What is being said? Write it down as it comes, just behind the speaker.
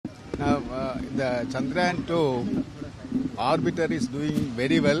The Chandrayaan-2 orbiter is doing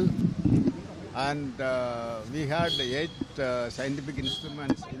very well, and we had 8 scientific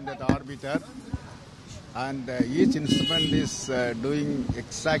instruments in that orbiter, and each instrument is doing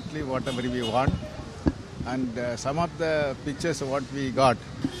exactly whatever we want. And some of the pictures what we got,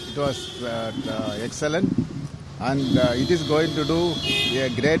 it was excellent, and it is going to do a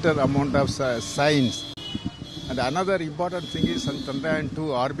greater amount of science. And another important thing is on Chandrayaan-2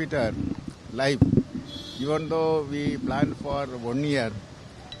 orbiter life. Even though we planned for 1 year,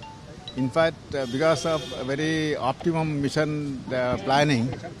 in fact, because of a very optimum mission planning,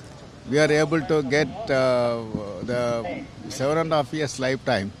 we are able to get the 7.5 years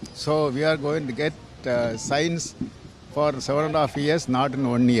lifetime. So we are going to get science for 7.5 years, not in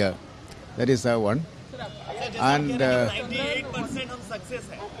 1 year. That is one. And 98% of success.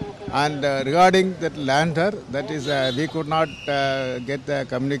 And regarding that lander, that is we could not get the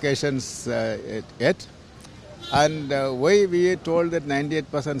communications yet. And why we told that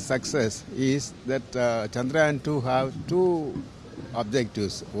 98% success is that Chandrayaan-2 have 2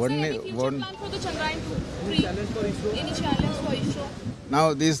 objectives. One plan for the Chandrayaan-2? Any challenge for ISRO?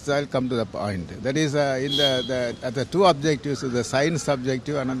 Now this I'll come to the point. That is in the 2 objectives, the science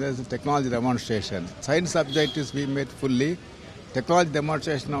objective and another is the technology demonstration. Science objectives we met fully. Technology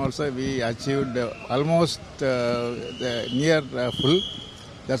demonstration also we achieved almost near full.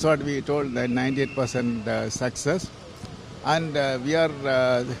 That's what we told, 98% success. And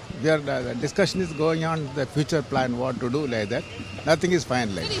the discussion is going on the future plan, what to do like that. Nothing is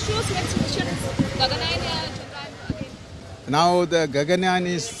finalized. ISRO's next mission is Konkani Chandrayaan again. Now the Gaganyaan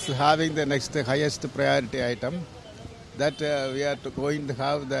is having the next highest priority item. That we are going to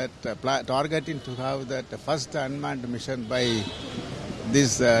have that targeting to have that first unmanned mission by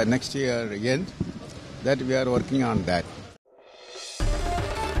this next year end. That we are working on that.